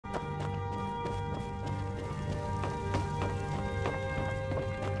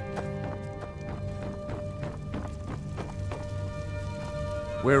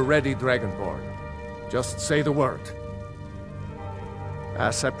We're ready, Dragonborn. Just say the word.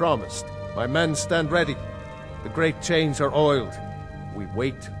 As I promised, my men stand ready. The great chains are oiled. We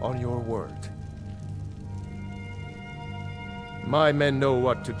wait on your word. My men know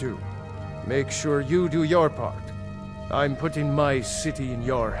what to do. Make sure you do your part. I'm putting my city in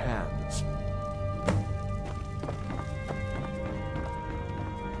your hands.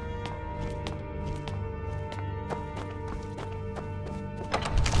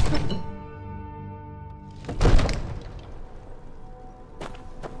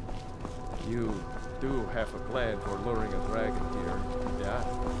 You do have a plan for luring a dragon here, yeah?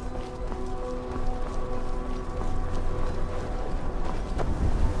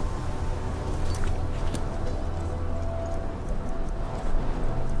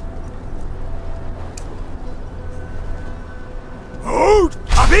 Hold!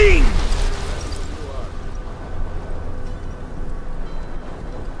 Abin!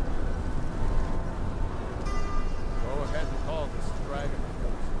 Go ahead and call this dragon.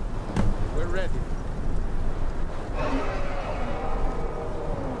 We're ready.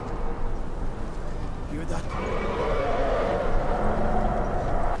 Hear that?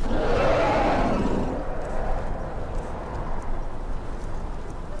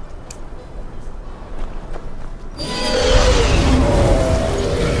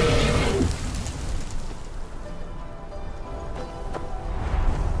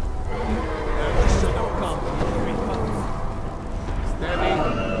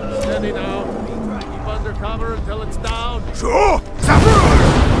 Steady now. Keep under cover until it's down. Sure!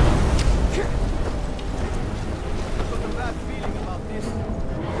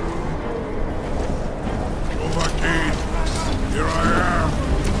 Overcade! Here I am!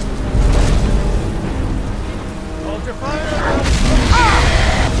 Hold your fire!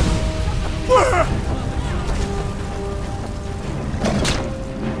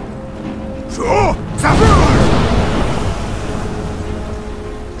 Sure! Samurai!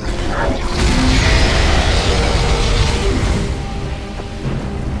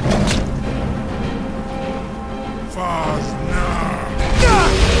 Fast now!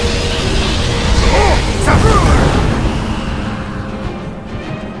 Sure! Samurai!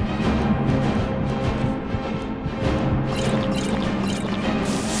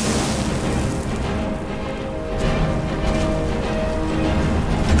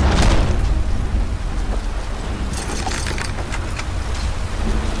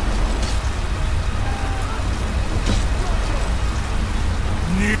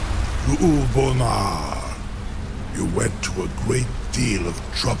 Ubonar, you went to a great deal of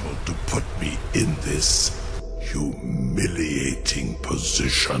trouble to put me in this humiliating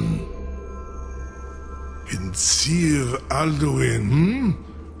position. In Sir Alduin,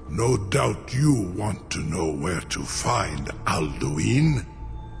 No doubt you want to know where to find Alduin.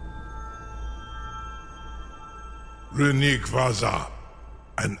 Renikvaza,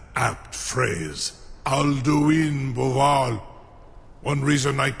 an apt phrase. Alduin Boval. One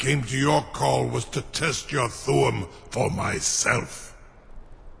reason I came to your call was to test your Thuum for myself.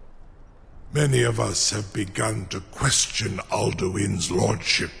 Many of us have begun to question Alduin's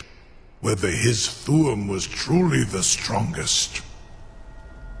lordship, whether his Thuum was truly the strongest.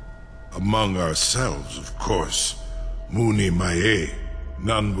 Among ourselves, of course, Muni Mae,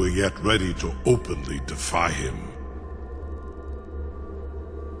 none were yet ready to openly defy him.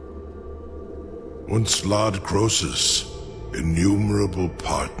 Once Lord Croesus, innumerable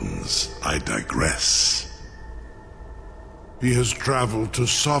pardons, I digress. He has traveled to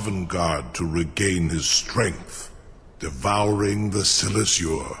Sovngarde to regain his strength, devouring the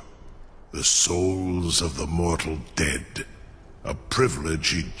Silesure, the souls of the mortal dead, a privilege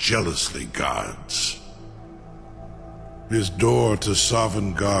he jealously guards. His door to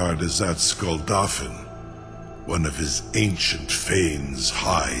Sovngarde is at Skuldafn, one of his ancient fanes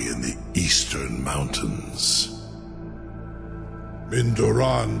high in the eastern mountains.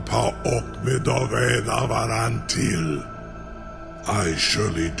 Mindoran pa ok midoved avarantil. I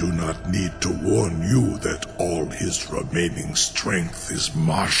surely do not need to warn you that all his remaining strength is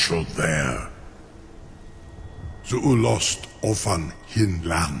marshaled there. Zuulost ofan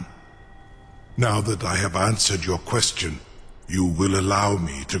hinlan. Now that I have answered your question, you will allow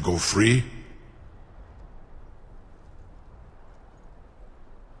me to go free?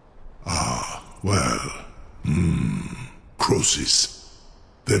 Ah, well, Croesus,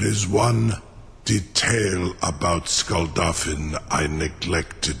 there is one detail about Skuldafn I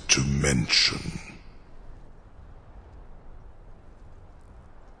neglected to mention.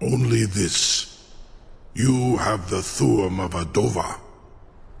 Only this. You have the Thuum of a Dova,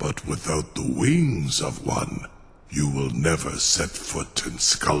 but without the wings of one. you will never set foot in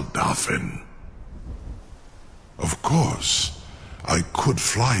Skuldafn. Of course, I could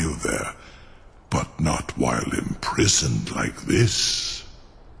fly you there, but not while imprisoned like this.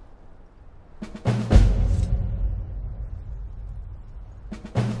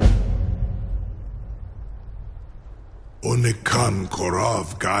 Onikan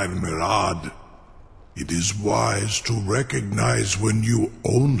Korav Gain Mirad. It is wise to recognize when you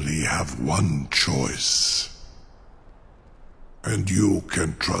only have one choice. And you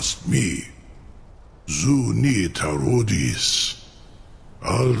can trust me. Zuni Tarudis.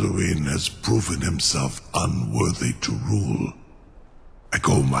 Alduin has proven himself unworthy to rule. I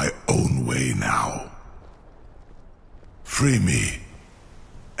go my own way now. Free me,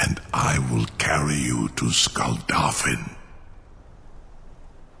 and I will carry you to Skuldafn.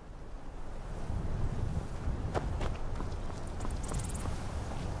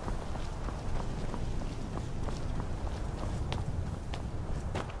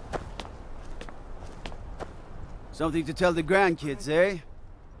 Something to tell the grandkids, eh?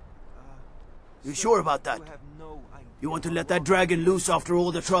 You sure about that? You want to let that dragon loose after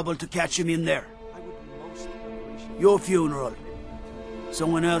all the trouble to catch him in there? Your funeral.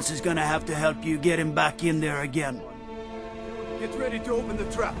 Someone else is gonna have to help you get him back in there again. Get ready to open the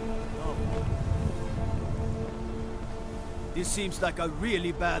trap. This seems like a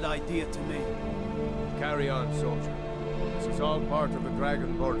really bad idea to me. Carry on, soldier. This is all part of the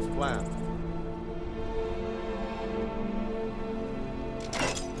Dragonborn's plan.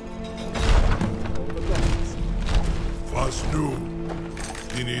 Was nu?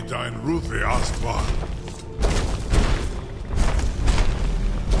 Dini dein Ruthi Astval.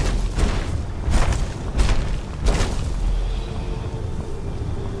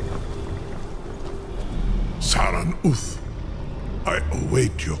 Saran Uth, I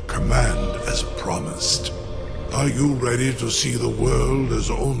await your command as promised. Are you ready to see the world as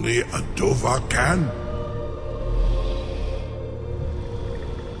only a Dova can?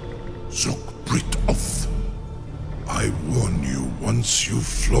 Zuk Brit Oth. I warn you, once you've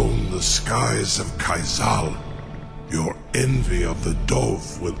flown the skies of Kaizal, your envy of the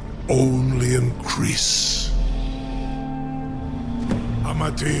Dove will only increase.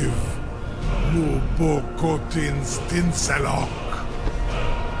 Amativ, mu bokotin stinselok.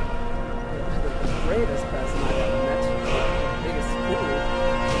 The greatest person I've ever met. Biggest fool.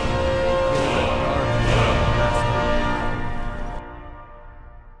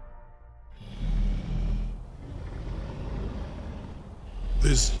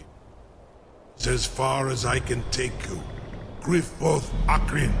 This is as far as I can take you. Grifoth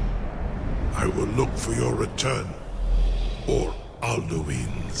Akrin. I will look for your return. Or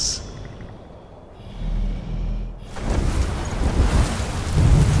Alduin's.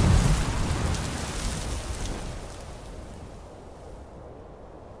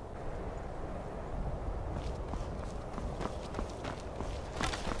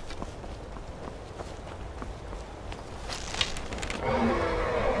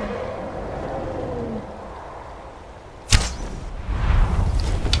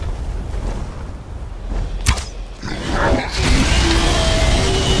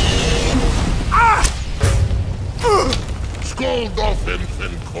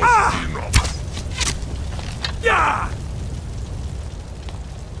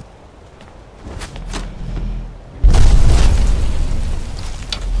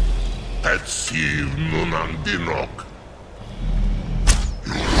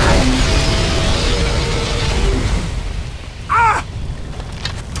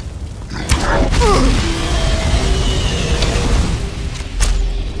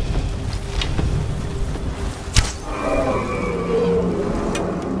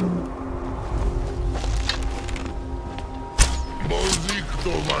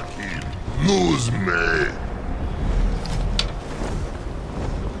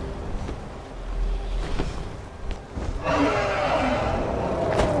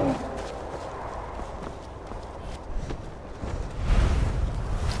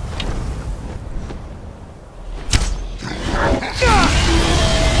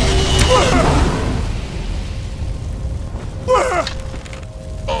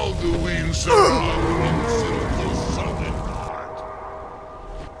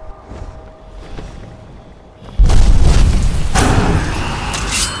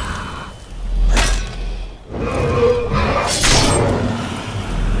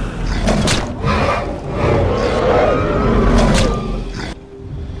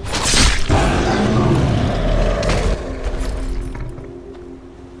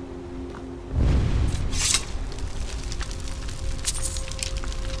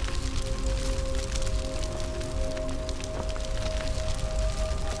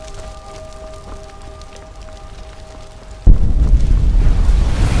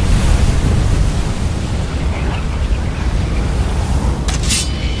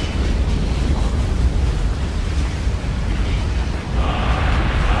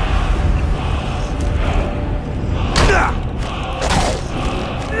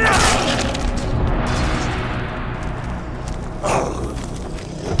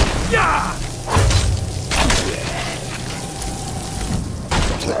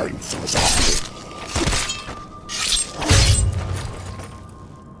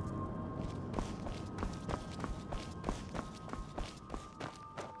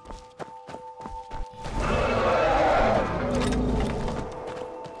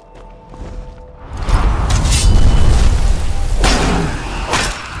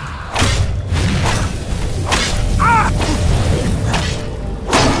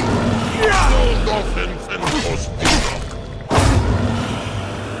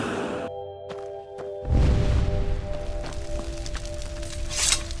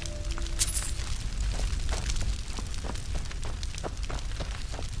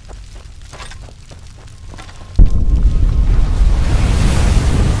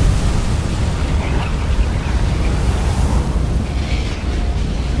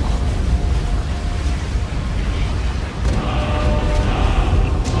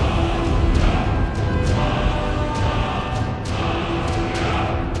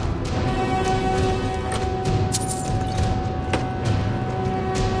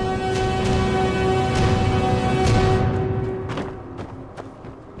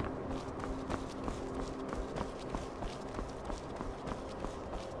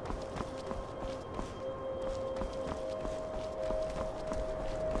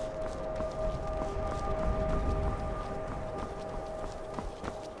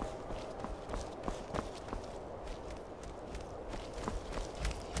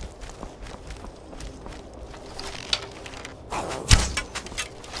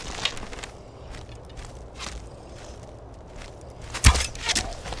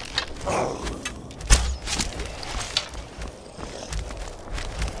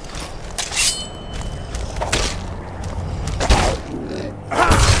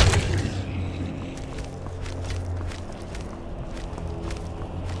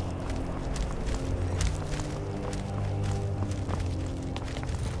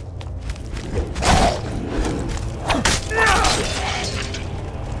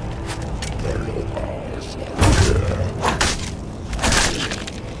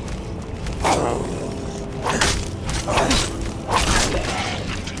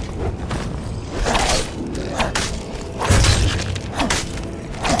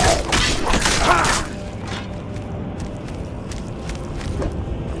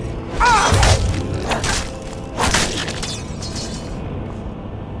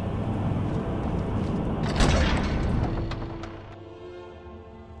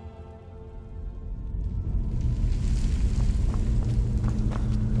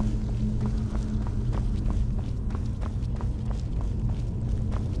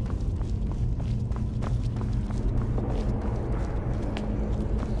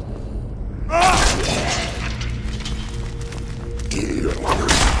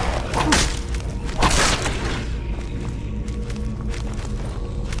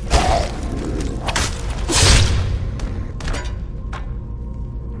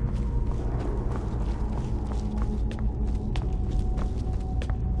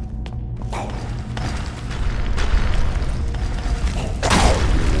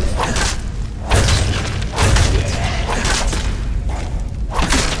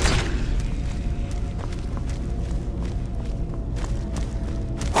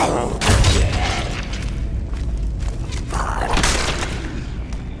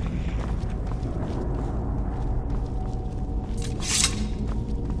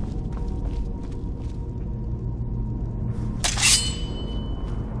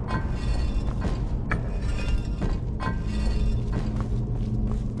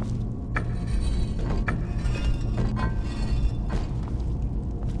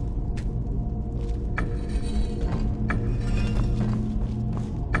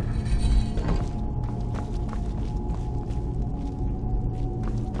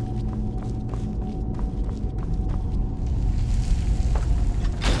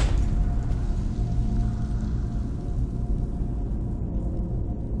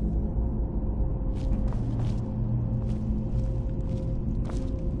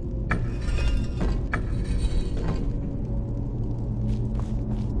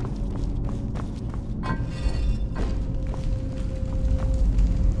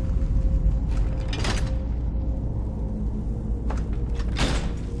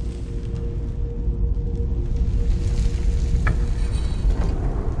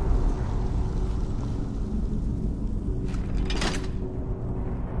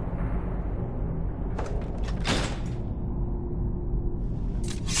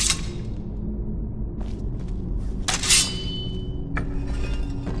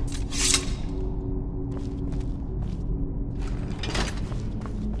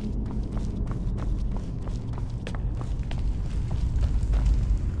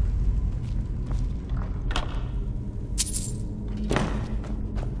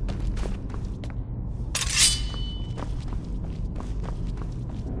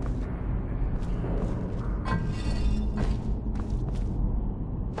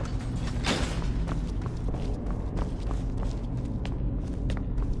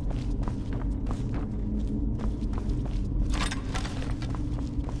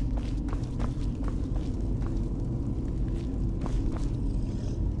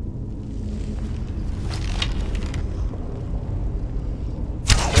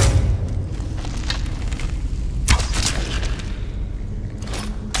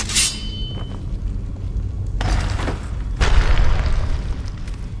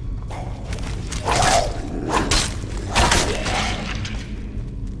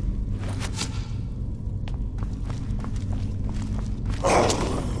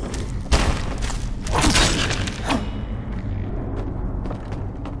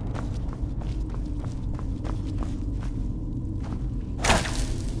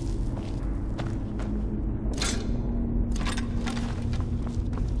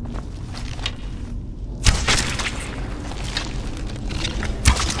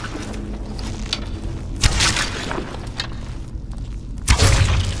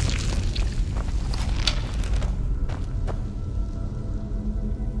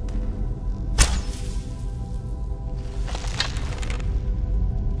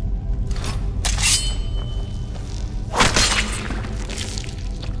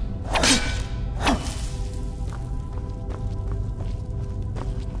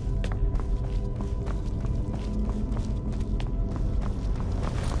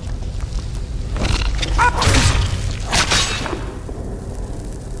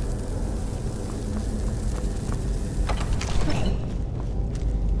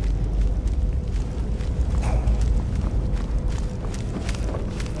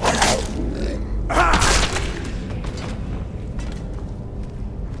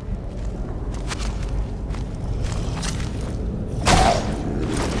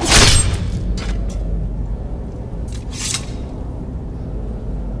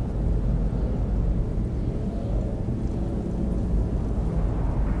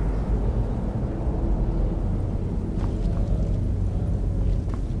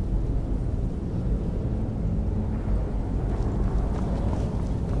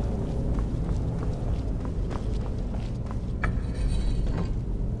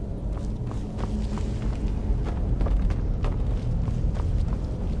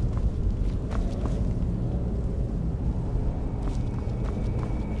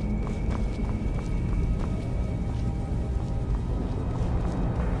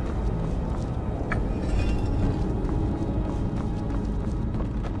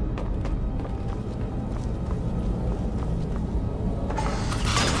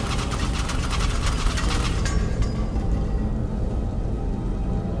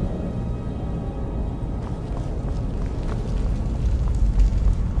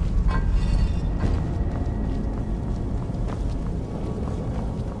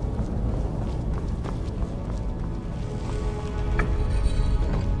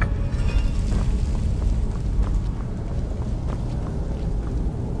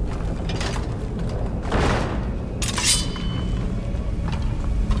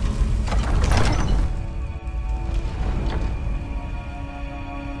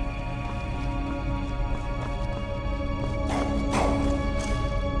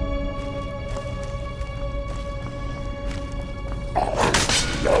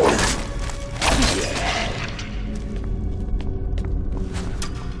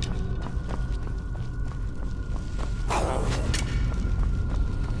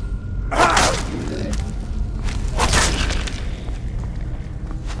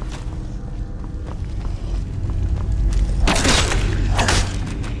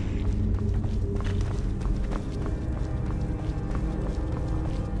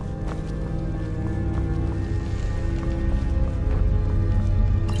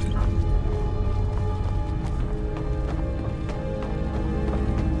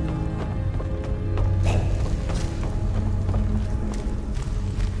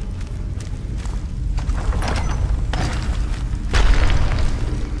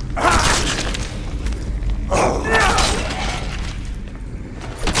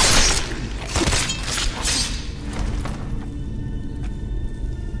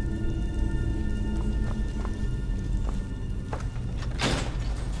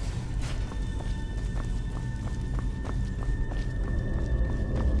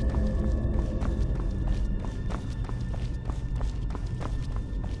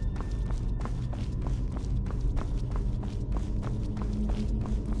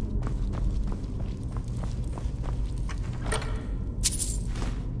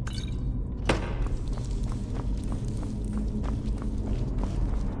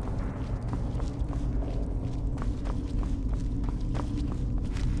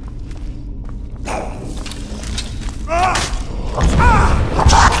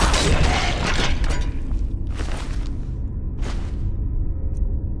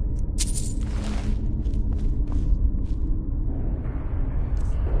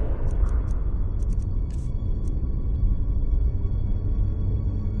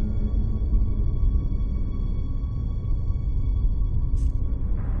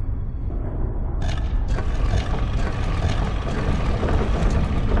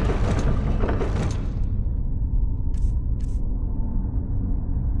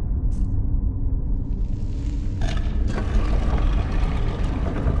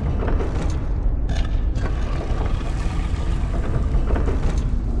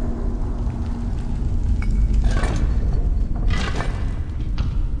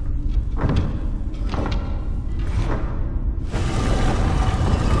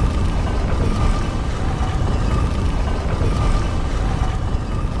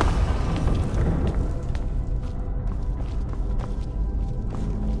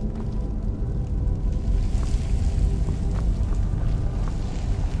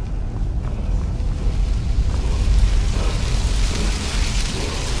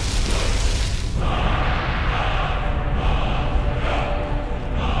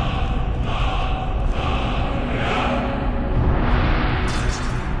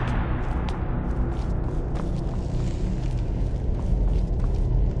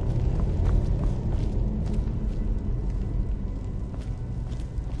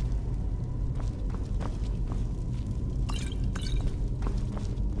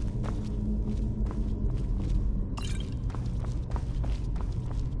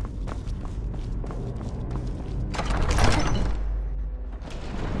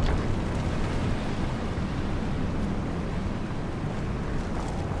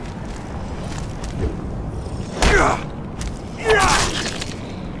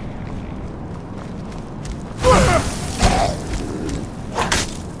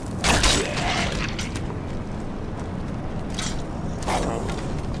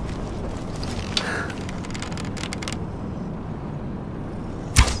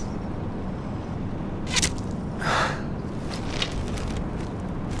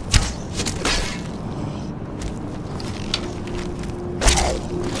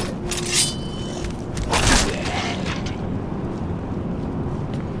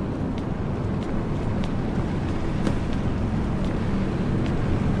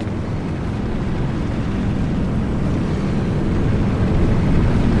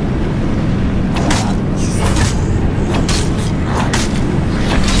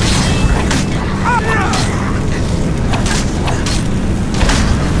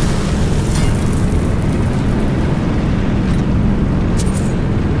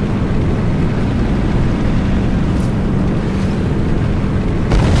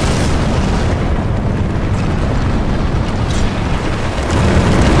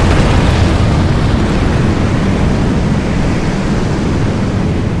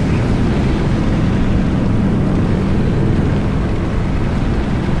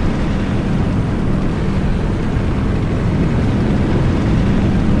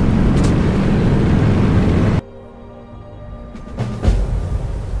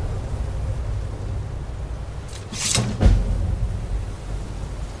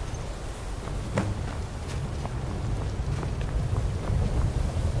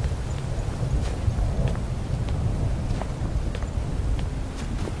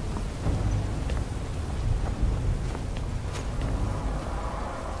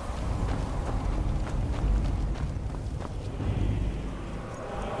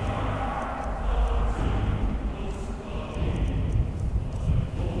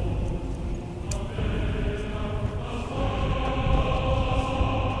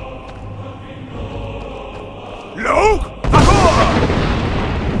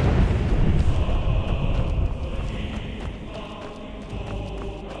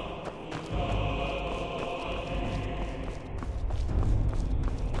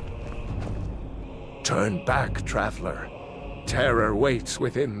 Turn back, traveler. Terror waits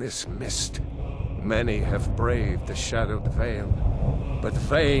within this mist. Many have braved the shadowed veil, but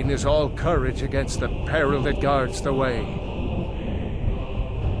vain is all courage against the peril that guards the way.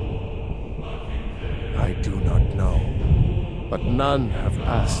 I do not know, but none have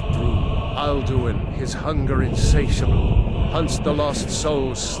passed through. Alduin, his hunger insatiable, hunts the lost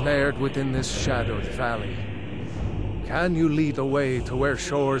souls snared within this shadowed valley. Can you lead the way to where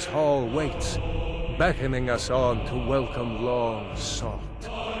Shore's Hall waits, beckoning us on to welcome long sought?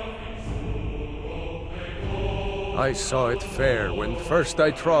 I saw it fair when first I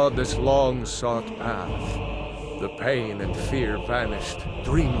trod this long-sought path. The pain and fear vanished,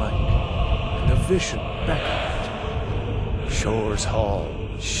 dreamlike, and a vision beckoned. Shore's Hall,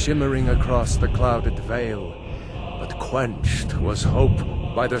 shimmering across the clouded veil, but quenched was hope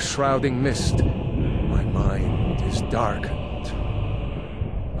by the shrouding mist. My mind is darkened.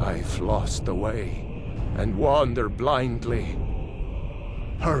 I've lost the way, and wander blindly.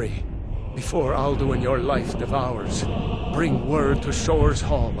 Hurry, before Alduin your life devours. Bring word to Shore's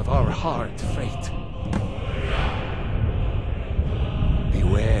Hall of our hard fate.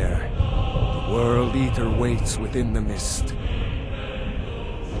 Beware, the World Eater waits within the mist.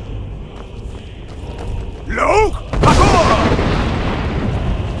 Luke!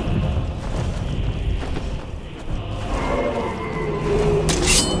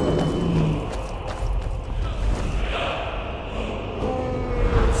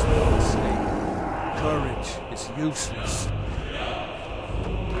 Useless.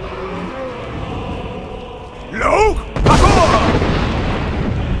 Luke!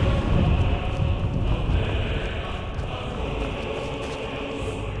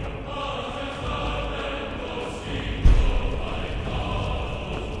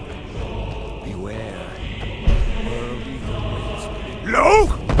 Beware. World Eater waits.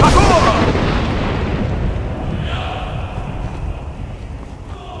 Luke!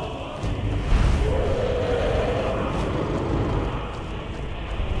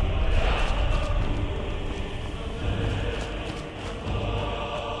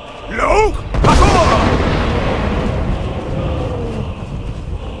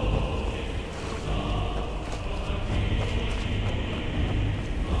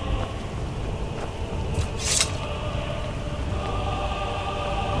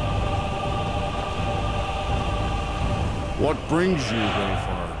 What brings you,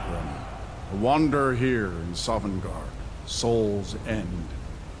 Wayfarer Grim? A wander here in Sovngarde, Soul's End,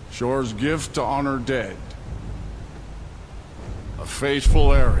 Shore's gift to honor dead. A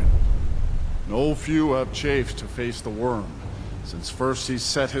fateful errand. No few have chafed to face the worm, since first he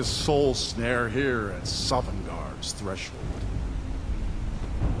set his soul snare here at Sovngarde's threshold.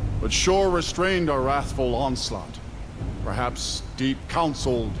 But Shore restrained our wrathful onslaught. Perhaps deep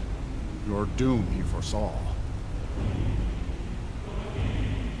counseled your doom he foresaw.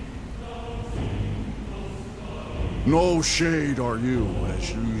 No shade are you,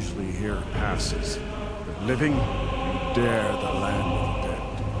 as usually here passes. But living, you dare the land of the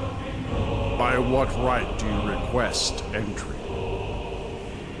dead. By what right do you request entry?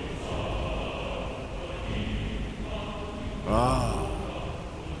 Ah.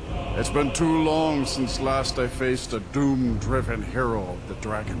 It's been too long since last I faced a doom-driven hero of the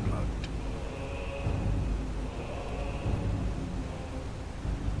Dragonblood.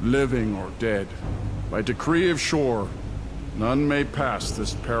 Living or dead, by decree of Shore, none may pass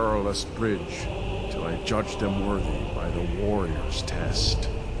this perilous bridge till I judge them worthy by the warrior's test.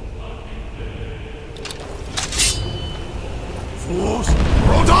 Fools!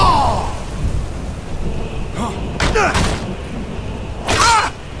 Rodar!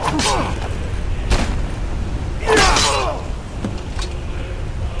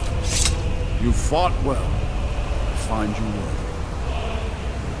 You fought well. I find you worthy.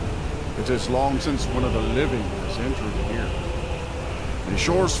 It is long since one of the living has entered here. May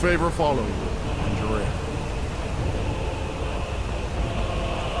Shore's favor follow you, and your end.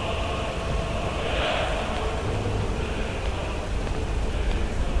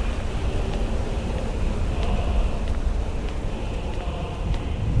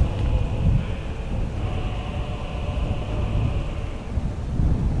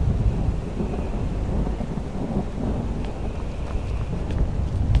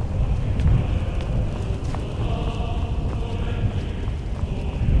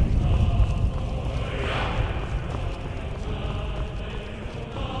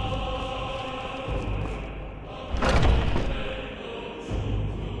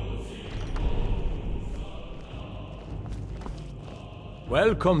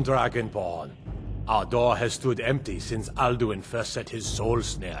 Welcome, Dragonborn. Our door has stood empty since Alduin first set his soul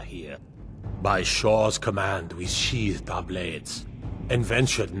snare here. By Shaw's command we sheathed our blades, and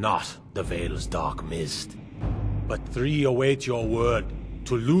ventured not the Vale's dark mist. But three await your word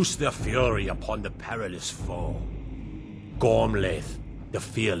to loose their fury upon the perilous foe. Gormlaith, the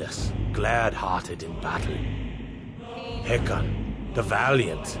fearless, glad-hearted in battle. Hecon, the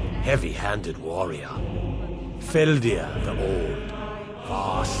valiant, heavy-handed warrior. Feldir, the old,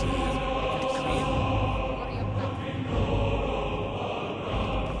 far-seeing and grim.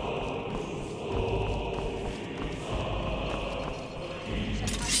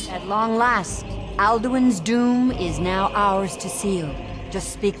 At long last, Alduin's doom is now ours to seal.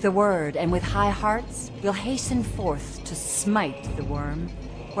 Just speak the word, and with high hearts, we'll hasten forth to smite the worm,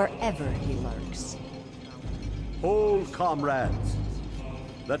 wherever he lurks. Hold, comrades.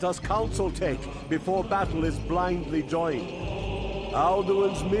 Let us counsel take before battle is blindly joined.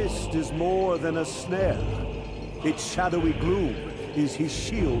 Alduin's mist is more than a snare. Its shadowy gloom is his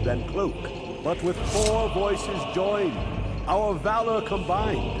shield and cloak. But with 4 voices joined, our valor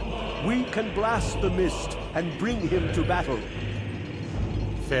combined, we can blast the mist and bring him to battle.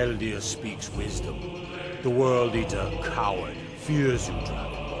 Feldir speaks wisdom. The World Eater, coward, fears you,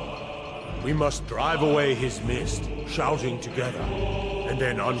 dragon. We must drive away his mist, shouting together, and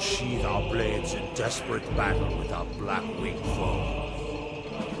then unsheath our blades in desperate battle with our black-winged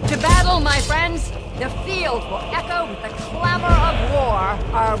foe. To battle, my friends! The field will echo with the clamor of war,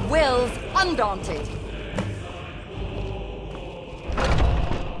 our wills undaunted.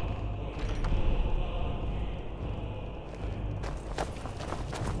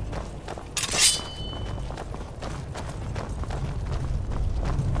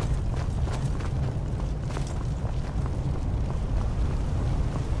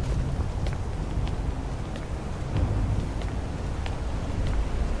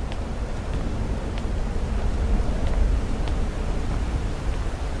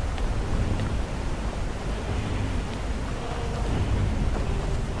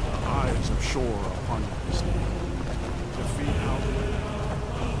 Shore upon this day. Defeat Alduin.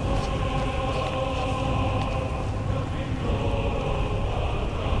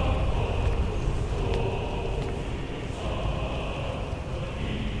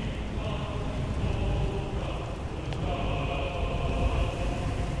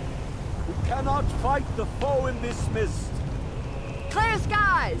 We cannot fight the foe in this mist. Clear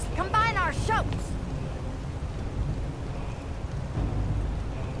skies! Combine our shouts!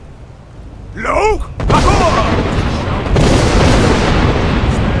 Loke!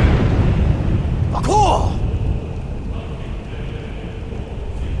 Akor!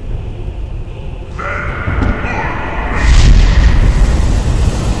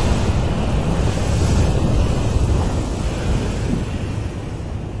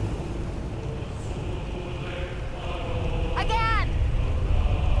 Again!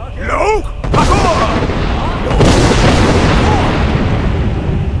 Loke! Akor!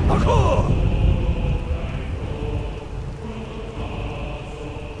 Akor!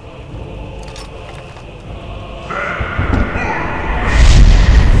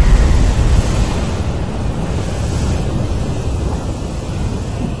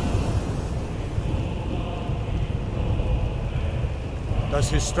 Does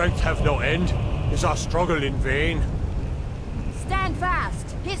his strength have no end? Is our struggle in vain? Stand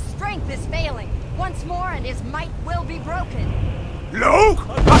fast! His strength is failing. Once more and his might will be broken. Loke!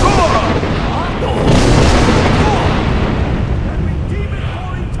 Akor! And we deem it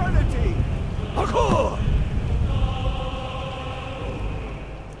for eternity. Akor!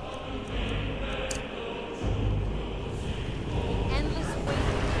 Endless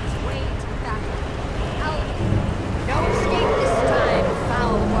way to battle. Alduin, no escape this time,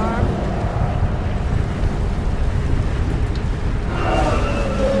 foul worm.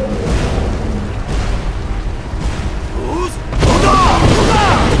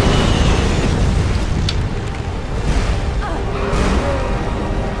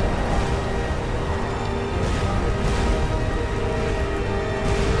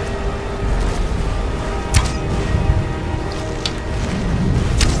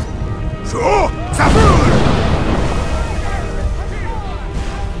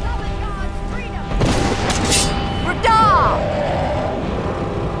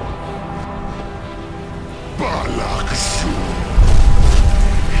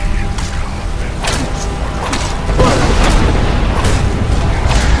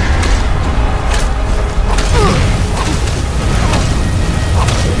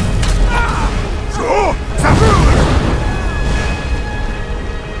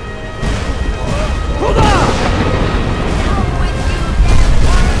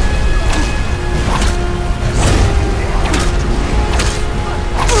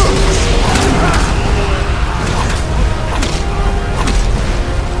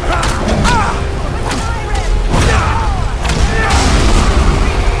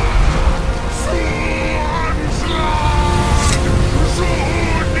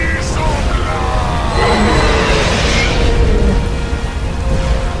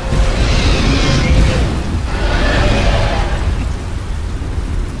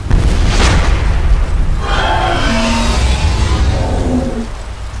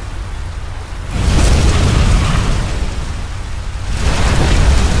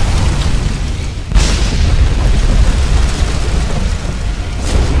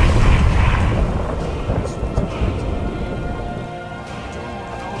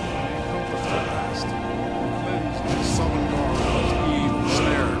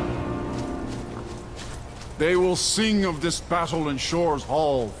 They will sing of this battle in Shore's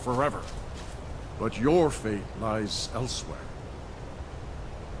Hall forever. But your fate lies elsewhere.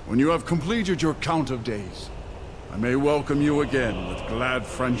 When you have completed your count of days, I may welcome you again with glad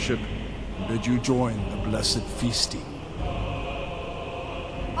friendship and bid you join the blessed feasting.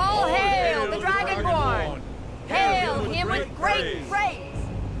 All hail the Dragonborn! Hail him with great praise!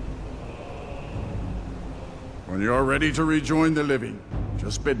 When you are ready to rejoin the living,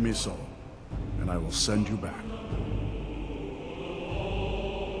 just bid me so, and I will send you back.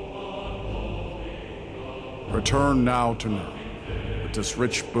 Return now to Nurn, with this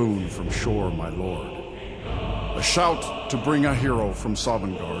rich boon from Shore, my lord. A shout to bring a hero from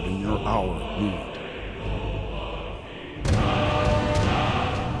Sovngarde in your hour of need.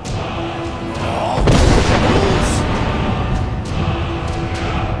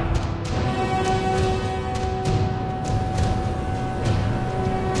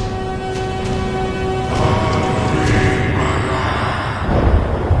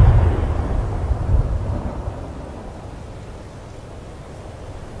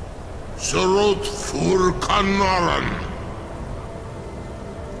 Serot fur Kanaran.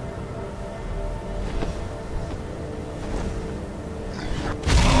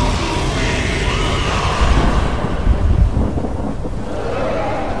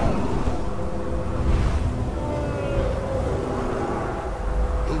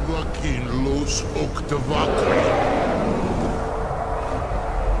 Vakin los oktavakri.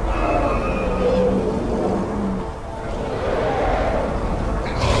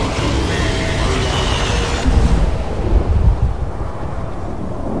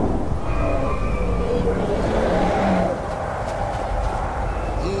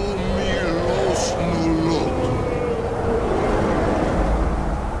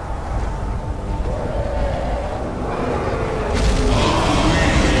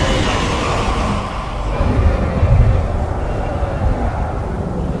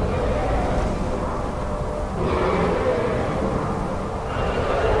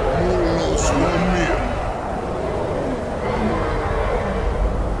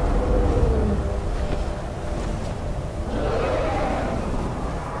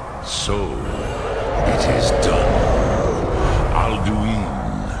 So, it is done. Alduin,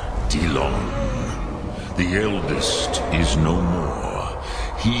 Dilon, the eldest is no more.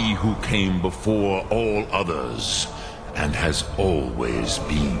 He who came before all others, and has always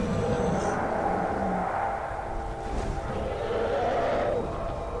been.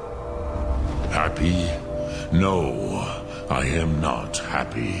 Happy? No, I am not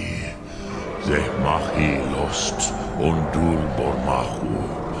happy. Zehmahi lost Ondul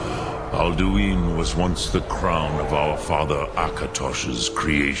Bormahu. Alduin was once the crown of our father Akatosh's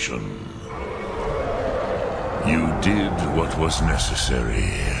creation. You did what was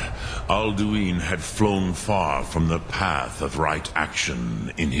necessary. Alduin had flown far from the path of right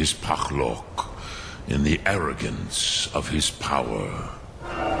action in his Pachlok, in the arrogance of his power.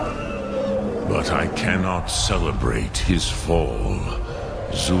 But I cannot celebrate his fall.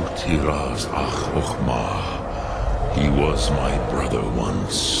 Zutiraz Ach Ochma. He was my brother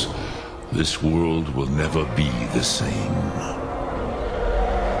once. This world will never be the same.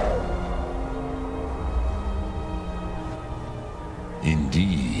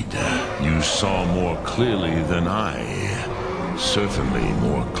 Indeed, you saw more clearly than I. Certainly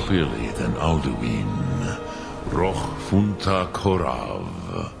more clearly than Alduin. Roch Funta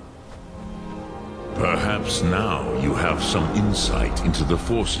Korav. Perhaps now you have some insight into the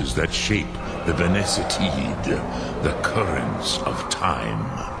forces that shape the Benesitid, the currents of time.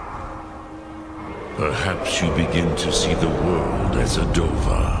 Perhaps you begin to see the world as a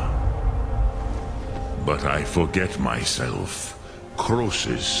Dova. But I forget myself.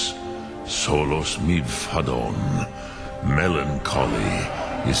 Crosis, solos midfadon. Melancholy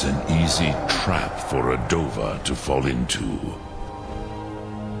is an easy trap for a Dova to fall into.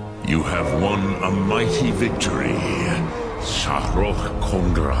 You have won a mighty victory, Shahroch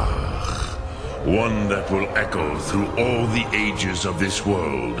Kongrach. One that will echo through all the ages of this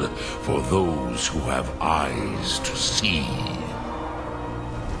world for those who have eyes to see.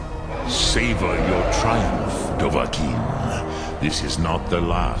 Savor your triumph, Dovahkiin. This is not the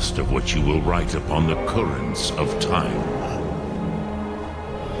last of what you will write upon the currents of time.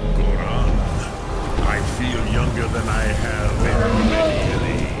 Goran, I feel younger than I have in many an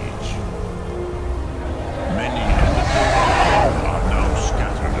age. Many in the Dovahkiin are now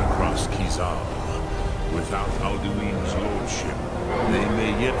scattered across Kizal. Without Alduin's lordship, they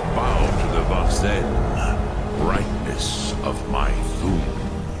may yet bow to the Vazen, brightness of my Thun.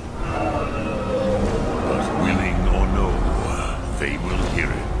 But willing or no, they will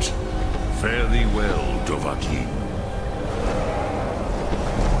hear it. Fare thee well, Dovahkiin. Dovahkiin.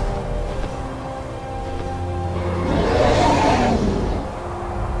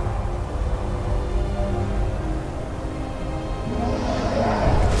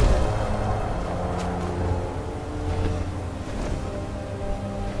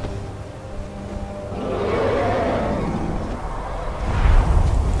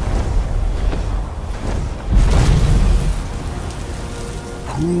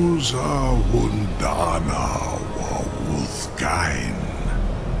 Cruza Wundana Wawuthgain.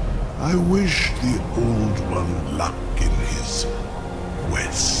 I wish the Old One luck in his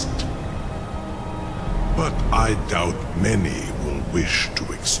quest. But I doubt many will wish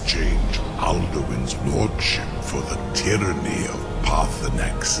to exchange Alduin's lordship for the tyranny of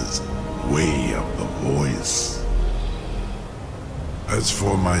Paarthurnax's Way of the Voice. As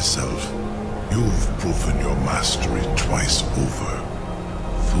for myself, you've proven your mastery twice over.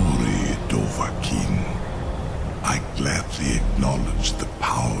 Thuri Dovahkiin, I gladly acknowledge the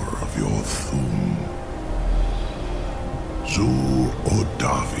power of your Thum. Zu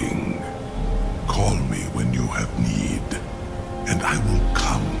Odaving, call me when you have need, and I will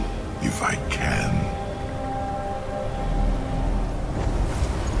come if I can.